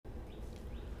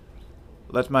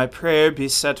Let my prayer be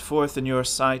set forth in your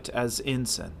sight as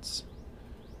incense,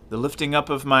 the lifting up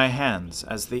of my hands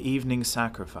as the evening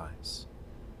sacrifice.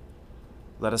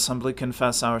 Let us humbly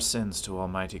confess our sins to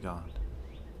Almighty God.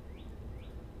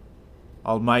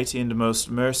 Almighty and most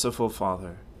merciful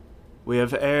Father, we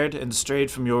have erred and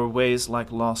strayed from your ways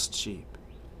like lost sheep.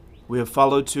 We have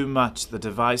followed too much the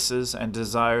devices and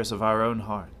desires of our own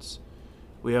hearts.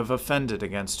 We have offended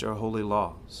against your holy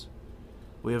laws.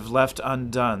 We have left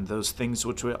undone those things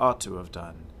which we ought to have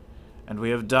done, and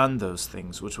we have done those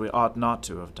things which we ought not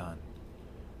to have done.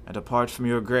 And apart from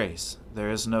your grace, there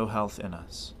is no health in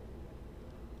us.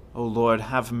 O Lord,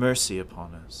 have mercy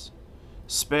upon us.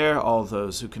 Spare all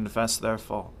those who confess their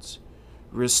faults.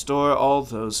 Restore all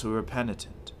those who are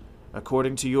penitent,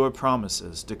 according to your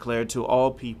promises declared to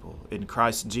all people in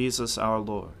Christ Jesus our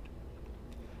Lord.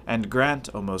 And grant,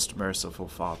 O most merciful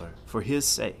Father, for his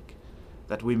sake,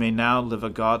 that we may now live a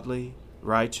godly,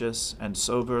 righteous, and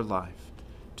sober life,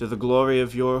 to the glory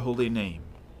of your holy name.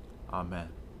 Amen.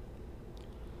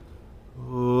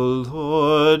 O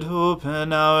Lord,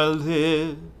 open our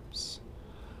lips,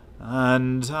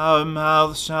 and our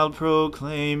mouth shall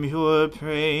proclaim your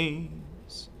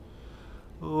praise.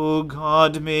 O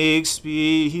God, make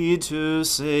speed to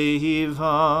save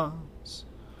us.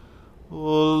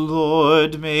 O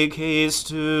Lord, make haste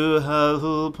to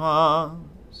help us.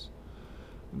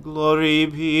 Glory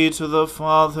be to the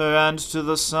Father, and to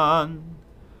the Son,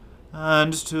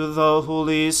 and to the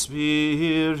Holy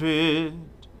Spirit,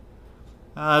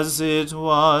 as it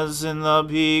was in the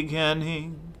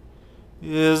beginning,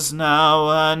 is now,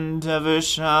 and ever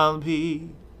shall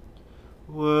be,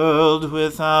 world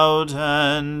without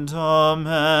end.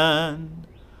 Amen.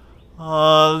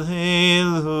 Alleluia.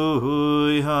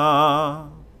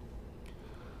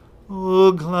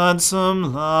 O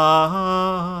gladsome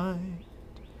light,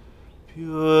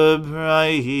 pure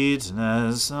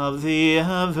brightness of the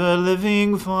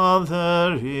ever-living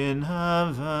Father in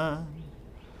heaven,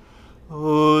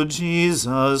 O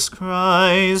Jesus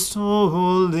Christ,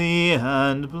 holy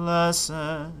and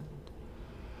blessed,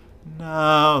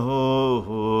 now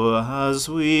as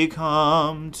we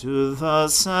come to the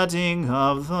setting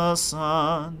of the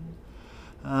sun,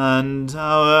 and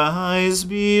our eyes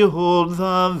behold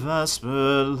the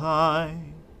vesper light,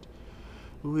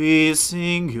 we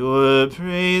sing your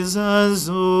praises,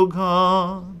 O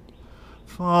God,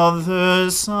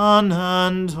 Father, Son,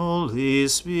 and Holy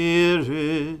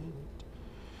Spirit.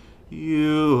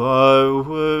 You are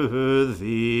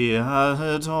worthy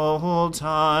at all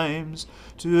times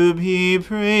to be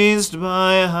praised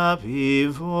by happy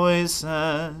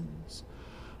voices,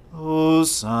 O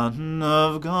Son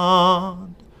of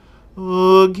God,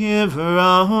 O Giver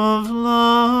of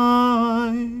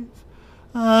life,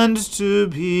 and to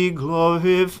be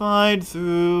glorified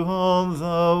through all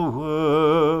the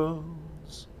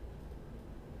worlds.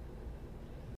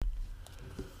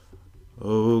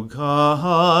 O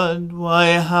God, why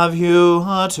have you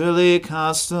utterly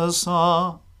cast us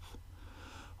off?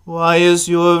 Why is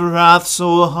your wrath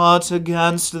so hot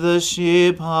against the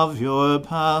sheep of your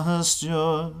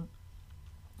pasture?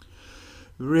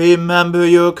 Remember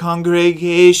your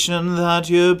congregation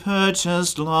that you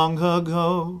purchased long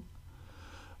ago,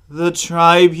 the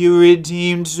tribe you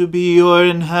redeemed to be your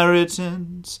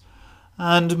inheritance,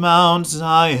 and Mount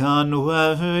Zion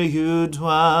where you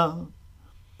dwell.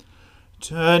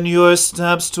 Turn your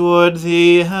steps toward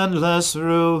the endless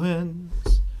ruins.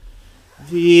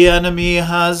 The enemy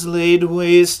has laid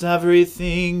waste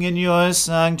everything in your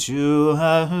sanctuary.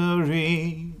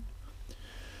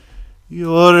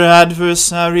 Your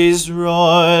adversaries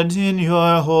roared in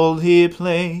your holy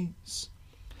place.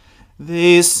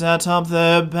 They set up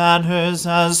their banners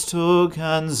as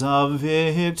tokens of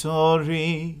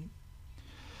victory.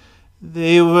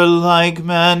 They were like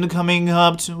men coming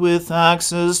up with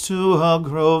axes to a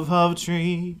grove of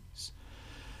trees.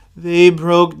 They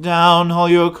broke down all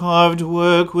your carved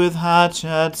work with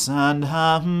hatchets and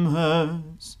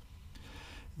hammers.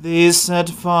 They set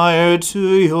fire to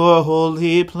your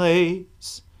holy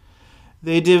place.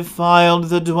 They defiled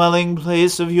the dwelling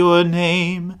place of your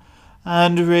name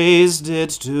and razed it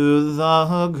to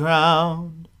the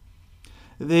ground.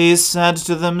 They said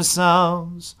to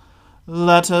themselves,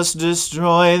 "Let us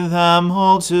destroy them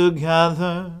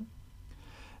altogether."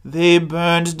 They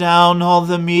burned down all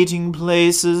the meeting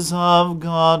places of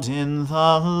God in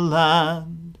the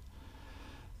land.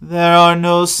 There are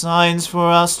no signs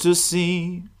for us to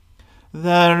see.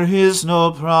 There is no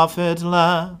prophet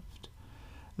left.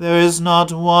 There is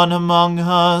not one among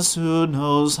us who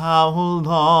knows how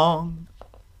long.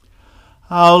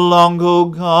 How long, O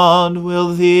God,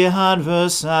 will the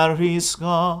adversary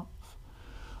scoff?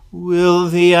 Will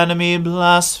the enemy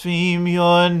blaspheme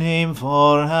your name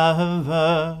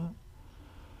forever?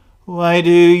 Why do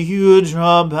you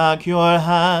draw back your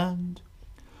hand?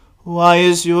 Why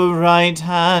is your right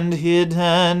hand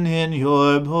hidden in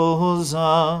your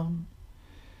bosom?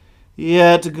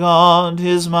 Yet God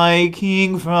is my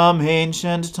King from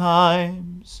ancient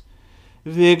times,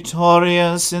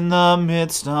 victorious in the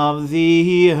midst of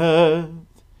the earth.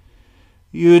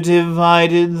 You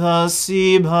divided the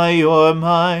sea by your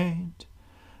might,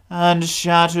 and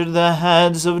shattered the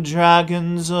heads of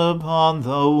dragons upon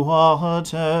the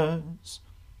waters.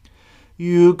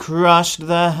 You crushed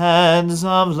the heads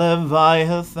of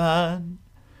Leviathan,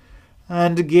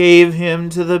 and gave him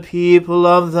to the people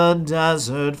of the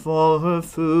desert for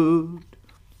food.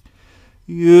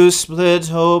 You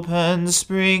split open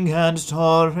spring and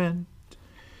torrent.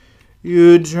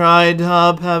 You dried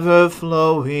up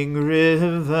ever-flowing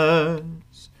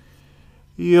rivers.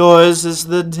 Yours is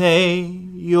the day,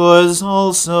 yours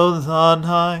also the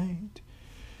night.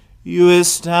 You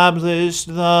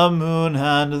established the moon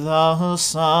and the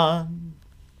sun.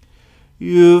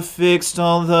 You fixed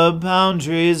all the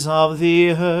boundaries of the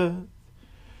earth.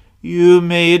 You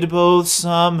made both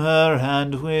summer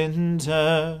and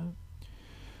winter.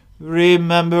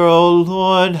 Remember, O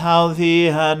Lord, how the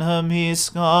enemy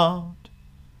scoffed.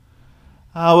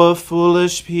 Our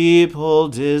foolish people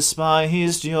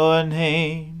despised your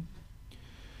name.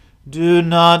 Do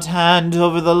not hand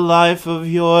over the life of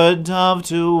your dove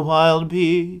to wild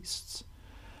beasts.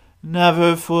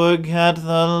 Never forget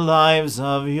the lives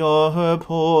of your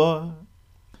poor.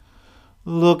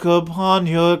 Look upon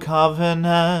your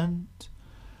covenant.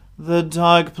 The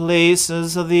dark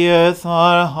places of the earth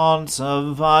are haunts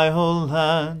of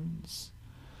violence.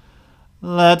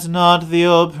 Let not the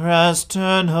oppressed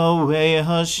turn away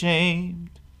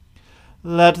ashamed.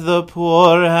 Let the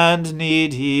poor and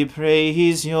needy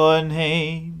praise your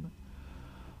name.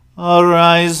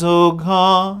 Arise, O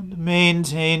God,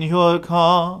 maintain your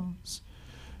cause.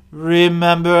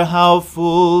 Remember how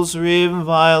fools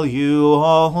revile you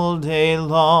all day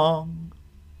long.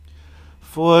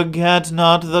 Forget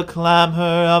not the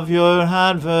clamor of your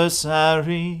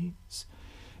adversaries,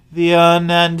 the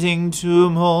unending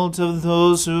tumult of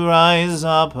those who rise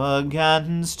up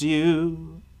against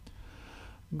you.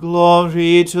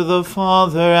 Glory to the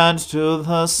Father, and to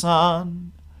the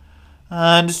Son,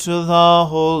 and to the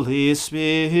Holy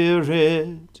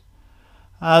Spirit,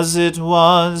 as it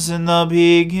was in the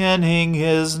beginning,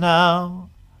 is now,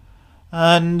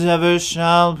 and ever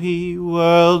shall be,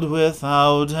 world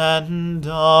without end.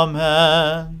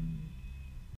 Amen.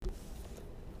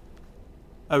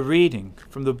 A reading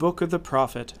from the book of the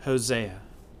prophet Hosea.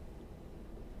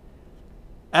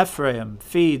 Ephraim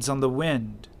feeds on the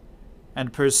wind,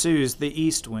 and pursues the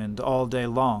east wind all day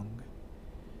long.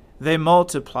 They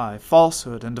multiply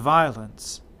falsehood and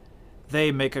violence.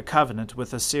 They make a covenant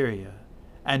with Assyria,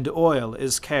 and oil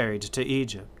is carried to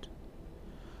Egypt.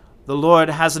 The Lord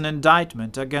has an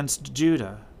indictment against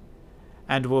Judah,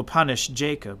 and will punish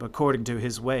Jacob according to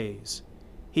his ways.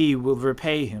 He will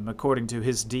repay him according to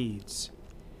his deeds.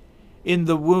 In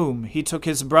the womb he took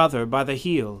his brother by the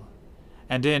heel,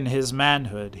 and in his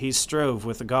manhood he strove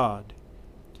with God.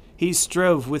 He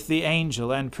strove with the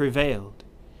angel and prevailed.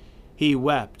 He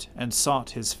wept and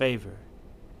sought his favor.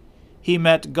 He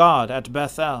met God at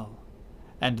Bethel,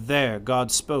 and there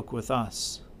God spoke with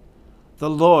us.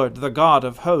 The Lord, the God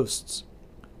of hosts,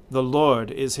 the Lord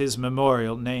is his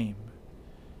memorial name.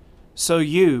 So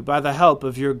you, by the help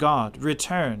of your God,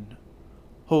 return,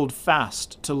 hold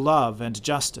fast to love and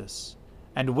justice,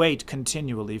 and wait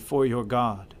continually for your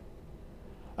God.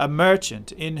 A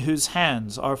merchant in whose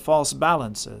hands are false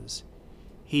balances,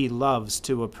 he loves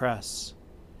to oppress.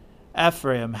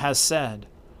 Ephraim has said,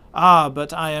 "Ah,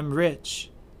 but I am rich.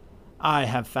 I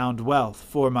have found wealth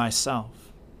for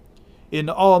myself. In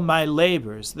all my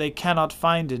labors they cannot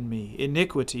find in me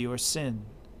iniquity or sin.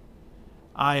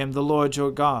 I am the Lord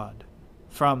your God,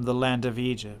 from the land of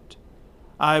Egypt.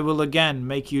 I will again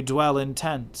make you dwell in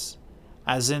tents,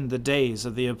 as in the days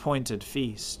of the appointed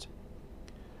feast.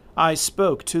 I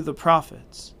spoke to the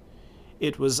prophets.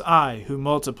 It was I who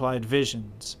multiplied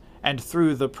visions, and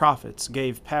through the prophets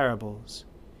gave parables.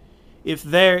 If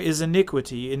there is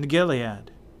iniquity in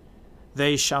Gilead,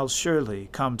 they shall surely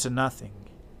come to nothing.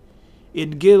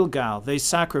 In Gilgal they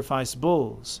sacrifice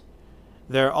bulls.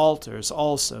 Their altars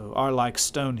also are like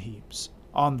stone heaps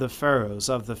on the furrows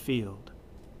of the field.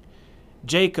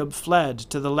 Jacob fled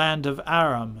to the land of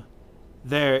Aram.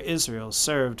 There Israel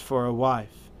served for a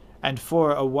wife, and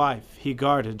for a wife he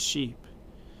guarded sheep.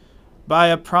 By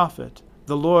a prophet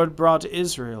the Lord brought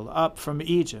Israel up from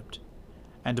Egypt,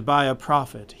 and by a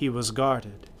prophet he was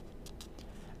guarded.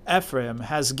 Ephraim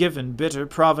has given bitter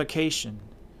provocation.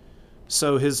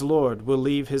 So his Lord will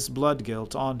leave his blood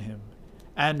guilt on him,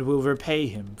 and will repay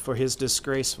him for his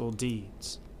disgraceful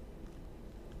deeds.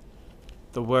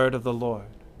 The word of the Lord.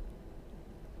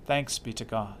 Thanks be to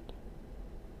God.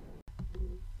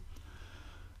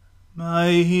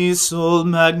 My soul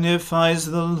magnifies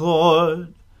the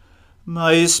Lord.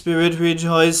 My spirit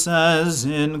rejoices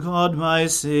in God my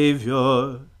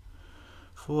Saviour.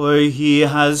 For he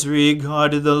has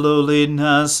regarded the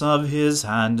lowliness of his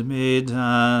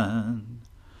handmaiden.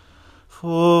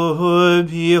 For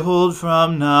behold,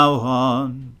 from now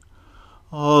on,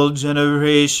 all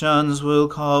generations will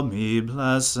call me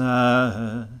blessed.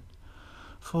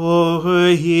 For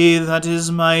he that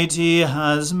is mighty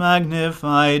has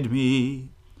magnified me,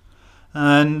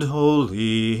 and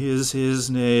holy is his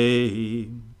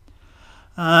name.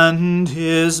 And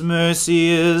his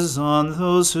mercy is on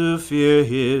those who fear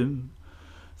him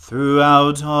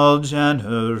throughout all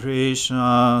generations.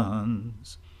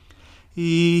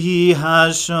 He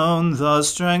has shown the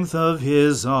strength of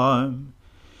his arm.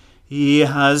 He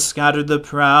has scattered the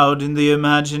proud in the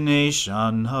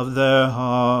imagination of their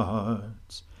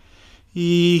hearts.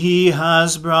 He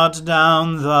has brought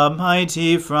down the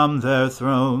mighty from their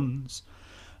thrones,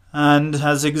 and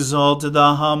has exalted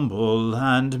the humble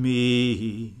and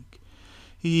meek.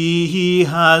 He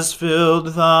has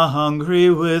filled the hungry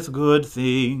with good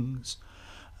things,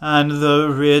 and the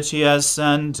rich he has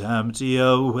sent empty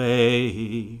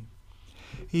away.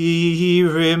 He,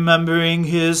 remembering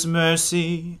his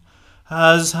mercy,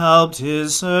 has helped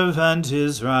his servant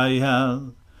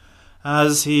Israel,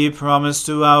 as he promised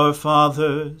to our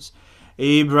fathers,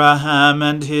 Abraham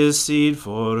and his seed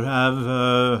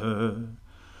forever.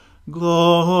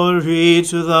 Glory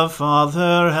to the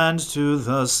Father, and to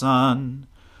the Son,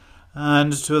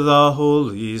 and to the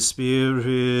Holy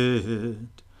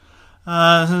Spirit,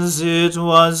 as it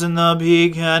was in the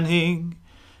beginning,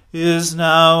 is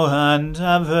now, and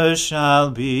ever shall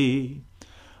be,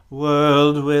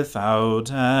 world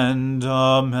without end.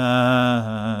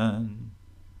 Amen.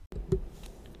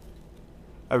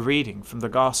 A reading from the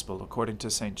Gospel according to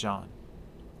St. John.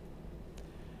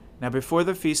 Now before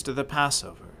the feast of the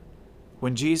Passover,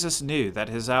 when Jesus knew that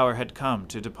his hour had come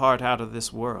to depart out of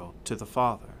this world to the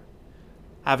Father,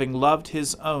 having loved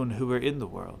his own who were in the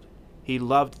world, he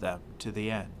loved them to the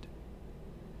end.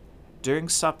 During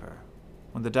supper,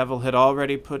 when the devil had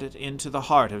already put it into the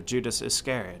heart of Judas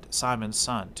Iscariot, Simon's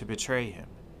son, to betray him,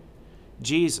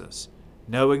 Jesus,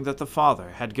 knowing that the Father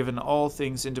had given all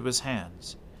things into his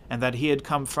hands, and that he had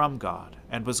come from God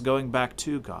and was going back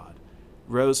to God,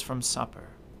 rose from supper.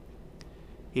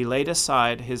 He laid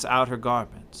aside his outer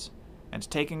garments, and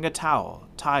taking a towel,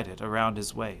 tied it around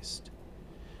his waist.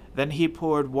 Then he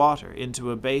poured water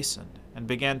into a basin, and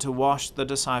began to wash the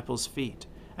disciples' feet,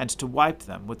 and to wipe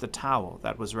them with the towel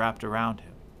that was wrapped around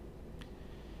him.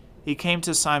 He came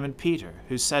to Simon Peter,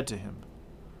 who said to him,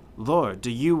 "Lord, do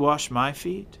you wash my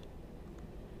feet?"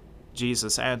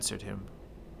 Jesus answered him,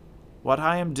 "What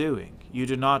I am doing you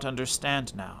do not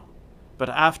understand now, but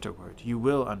afterward you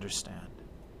will understand."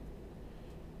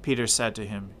 Peter said to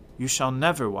him, "You shall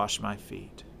never wash my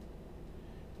feet."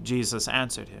 Jesus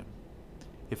answered him,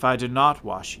 "If I do not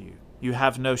wash you, you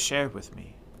have no share with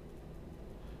me."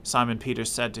 Simon Peter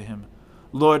said to him,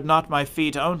 "Lord, not my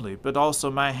feet only, but also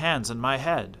my hands and my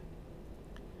head."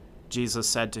 Jesus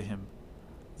said to him,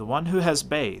 "The one who has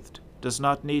bathed does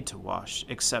not need to wash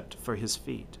except for his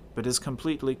feet, but is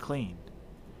completely clean.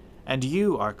 And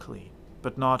you are clean,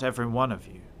 but not every one of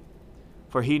you."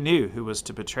 For he knew who was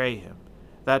to betray him.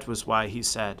 That was why he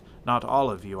said, "Not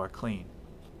all of you are clean."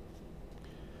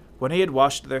 When he had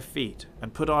washed their feet,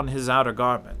 and put on his outer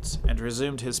garments, and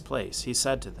resumed his place, he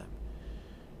said to them,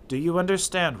 "Do you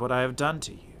understand what I have done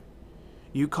to you?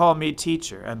 You call me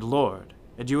teacher and Lord,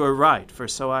 and you are right, for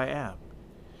so I am.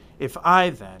 If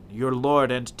I then, your Lord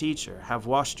and teacher, have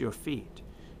washed your feet,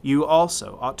 you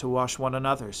also ought to wash one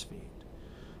another's feet.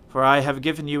 For I have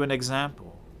given you an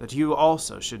example, that you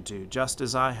also should do just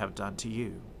as I have done to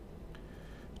you.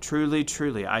 Truly,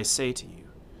 truly, I say to you,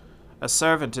 a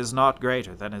servant is not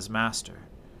greater than his master,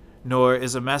 nor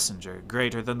is a messenger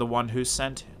greater than the one who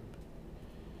sent him.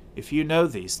 If you know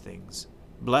these things,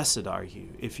 blessed are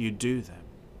you if you do them.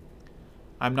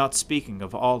 I'm not speaking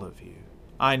of all of you.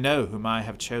 I know whom I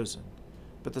have chosen,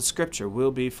 but the scripture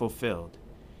will be fulfilled.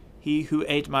 He who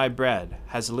ate my bread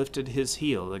has lifted his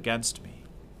heel against me.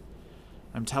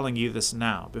 I'm telling you this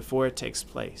now, before it takes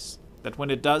place, that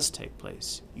when it does take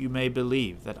place, you may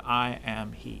believe that I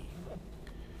am he.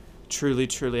 Truly,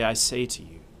 truly, I say to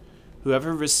you,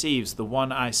 whoever receives the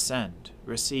one I send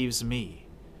receives me,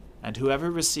 and whoever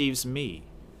receives me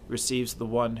receives the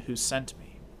one who sent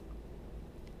me."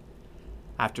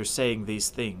 After saying these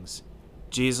things,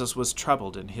 Jesus was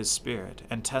troubled in his spirit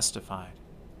and testified,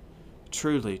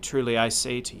 "Truly, truly, I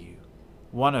say to you,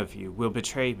 one of you will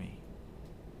betray me."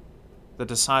 The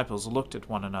disciples looked at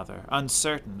one another,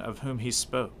 uncertain of whom he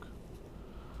spoke.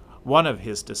 One of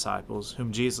his disciples,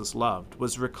 whom Jesus loved,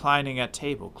 was reclining at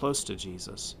table close to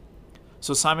Jesus.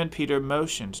 So Simon Peter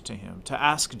motioned to him to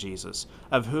ask Jesus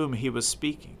of whom he was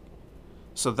speaking.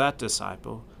 So that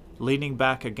disciple, leaning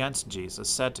back against Jesus,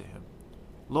 said to him,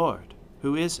 "Lord,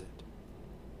 who is it?"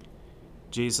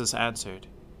 Jesus answered,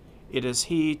 "It is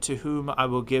he to whom I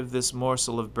will give this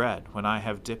morsel of bread when I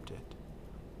have dipped it."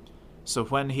 So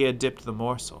when he had dipped the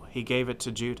morsel, he gave it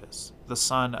to Judas, the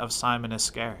son of Simon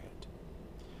Iscariot.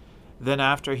 Then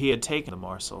after he had taken the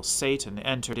morsel, Satan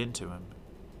entered into him.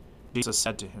 Jesus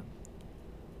said to him,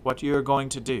 "What you are going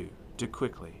to do, do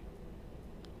quickly."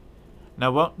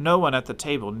 Now no one at the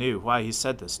table knew why he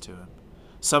said this to him.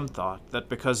 Some thought that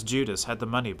because Judas had the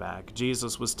money bag,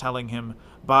 Jesus was telling him,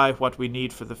 "Buy what we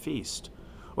need for the feast,"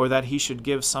 or that he should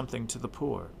give something to the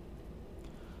poor.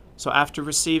 So after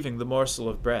receiving the morsel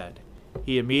of bread,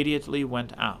 he immediately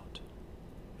went out,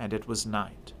 and it was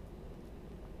night.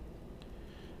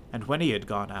 And when he had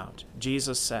gone out,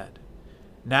 Jesus said,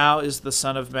 "Now is the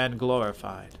Son of Man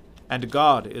glorified, and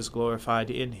God is glorified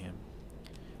in him.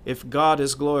 If God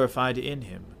is glorified in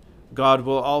him, God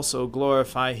will also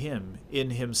glorify him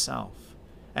in himself,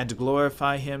 and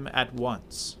glorify him at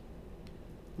once.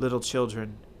 Little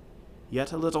children,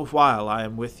 yet a little while I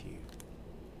am with you.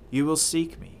 You will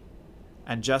seek me,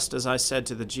 and just as I said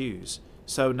to the Jews,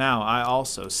 so now I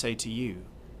also say to you,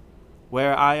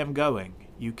 where I am going,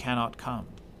 you cannot come.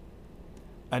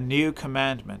 A new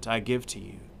commandment I give to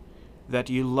you, that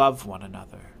you love one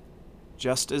another.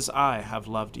 Just as I have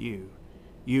loved you,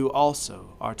 you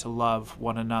also are to love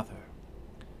one another.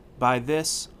 By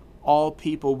this all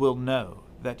people will know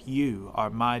that you are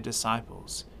my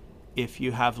disciples, if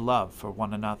you have love for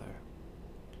one another."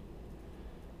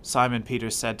 Simon Peter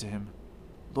said to him,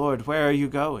 "Lord, where are you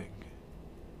going?"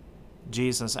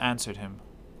 Jesus answered him,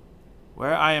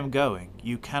 "Where I am going,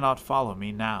 you cannot follow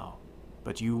me now,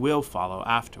 but you will follow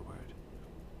afterward."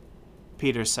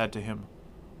 Peter said to him,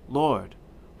 "Lord,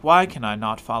 why can I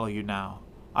not follow you now?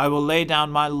 I will lay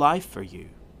down my life for you."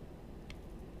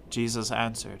 Jesus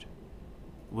answered,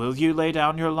 "Will you lay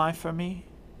down your life for me?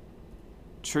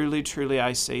 Truly, truly,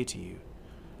 I say to you,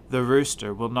 the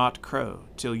rooster will not crow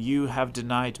till you have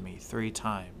denied me 3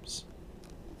 times.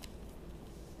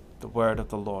 The word of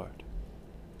the Lord.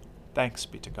 Thanks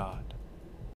be to God.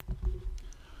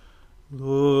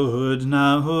 Lord,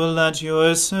 now let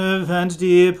your servant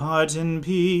depart in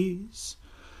peace,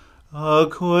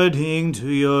 according to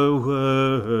your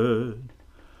word.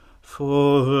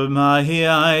 For my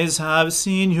eyes have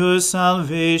seen your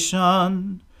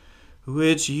salvation,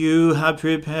 which you have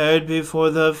prepared before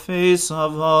the face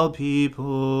of all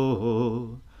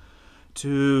people,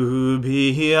 to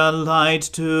be a light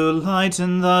to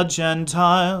lighten the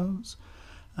Gentiles,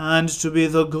 and to be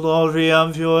the glory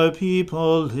of your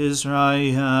people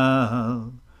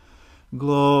Israel.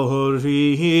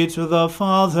 Glory to the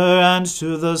Father, and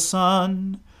to the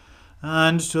Son,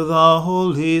 and to the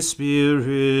Holy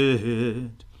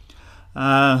Spirit,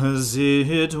 as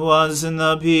it was in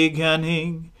the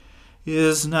beginning,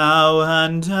 is now,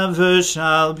 and ever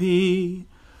shall be,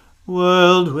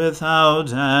 world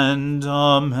without end.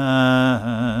 Amen.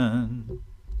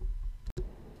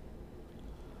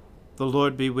 The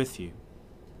Lord be with you.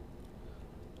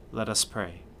 Let us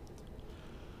pray.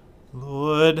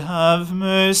 Lord, have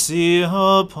mercy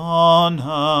upon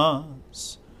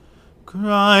us.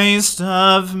 Christ,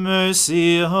 have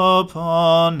mercy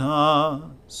upon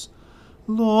us.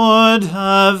 Lord,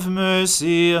 have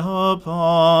mercy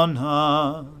upon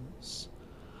us.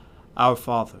 Our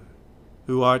Father,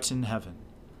 who art in heaven,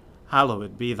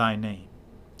 hallowed be thy name.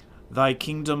 Thy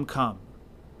kingdom come,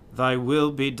 thy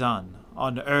will be done,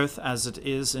 on earth as it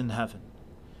is in heaven.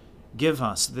 Give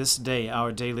us this day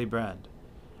our daily bread,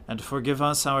 and forgive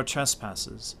us our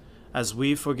trespasses, as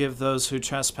we forgive those who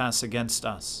trespass against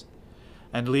us.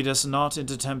 And lead us not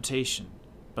into temptation,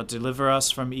 but deliver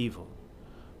us from evil.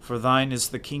 For thine is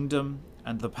the kingdom,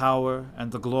 and the power,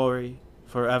 and the glory,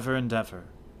 forever and ever.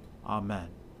 Amen.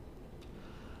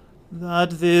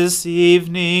 That this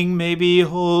evening may be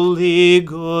holy,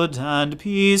 good, and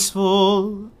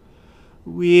peaceful,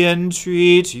 we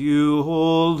entreat you,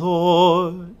 O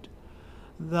Lord,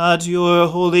 that your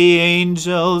holy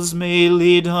angels may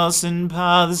lead us in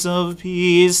paths of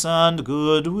peace and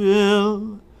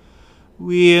goodwill.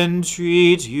 We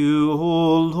entreat you,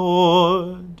 O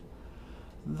Lord,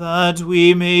 that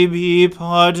we may be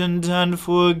pardoned and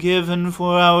forgiven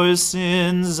for our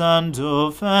sins and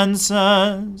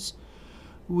offenses,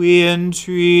 we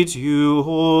entreat you,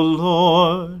 O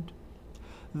Lord,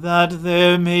 that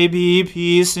there may be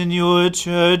peace in your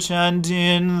church and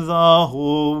in the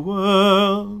whole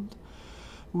world.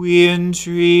 We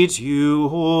entreat you,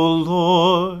 O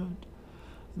Lord,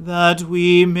 that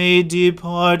we may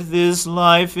depart this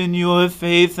life in your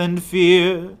faith and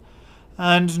fear,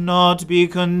 and not be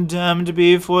condemned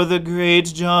before the great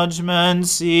judgment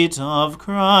seat of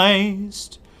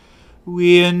Christ.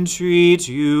 We entreat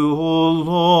you, O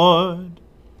Lord,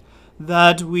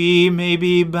 that we may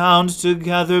be bound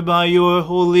together by your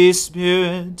Holy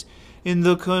Spirit in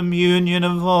the communion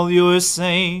of all your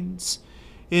saints,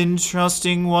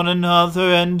 entrusting one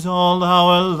another and all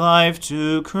our life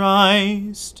to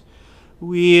Christ.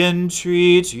 We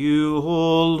entreat you,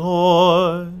 O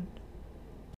Lord.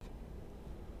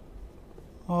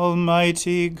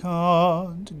 Almighty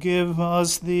God, give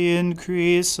us the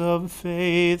increase of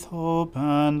faith, hope,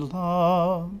 and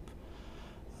love,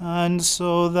 and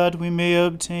so that we may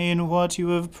obtain what you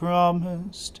have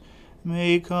promised,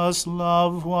 make us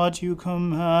love what you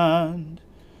command.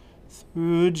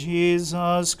 Through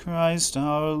Jesus Christ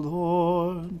our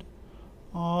Lord.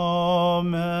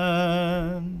 Amen.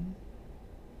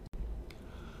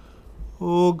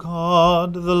 O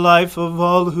God, the life of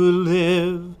all who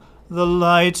live, the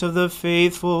light of the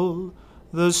faithful,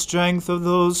 the strength of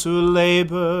those who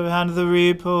labor, and the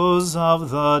repose of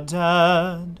the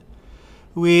dead,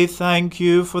 we thank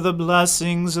you for the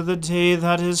blessings of the day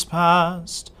that is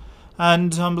past,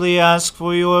 and humbly ask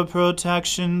for your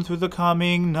protection through the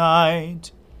coming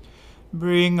night.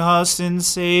 Bring us in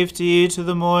safety to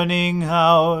the morning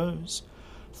hours,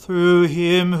 through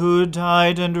him who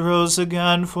died and rose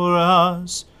again for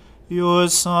us, your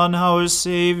Son, our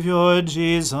Savior,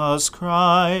 Jesus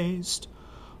Christ.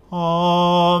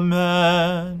 Amen.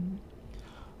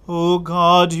 O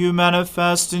God, you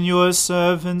manifest in your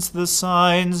servants the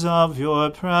signs of your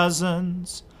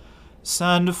presence.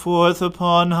 Send forth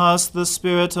upon us the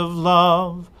Spirit of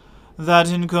love, that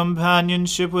in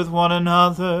companionship with one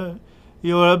another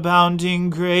your abounding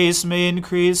grace may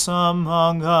increase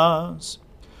among us.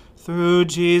 Through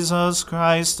Jesus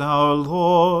Christ our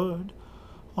Lord.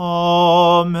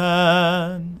 Amen.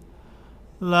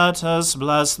 Let us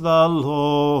bless the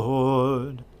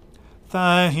Lord.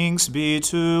 Thanks be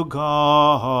to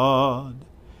God.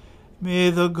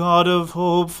 May the God of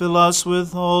hope fill us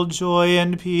with all joy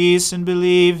and peace in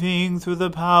believing through the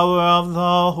power of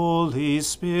the Holy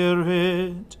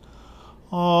Spirit.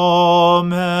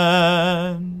 Amen.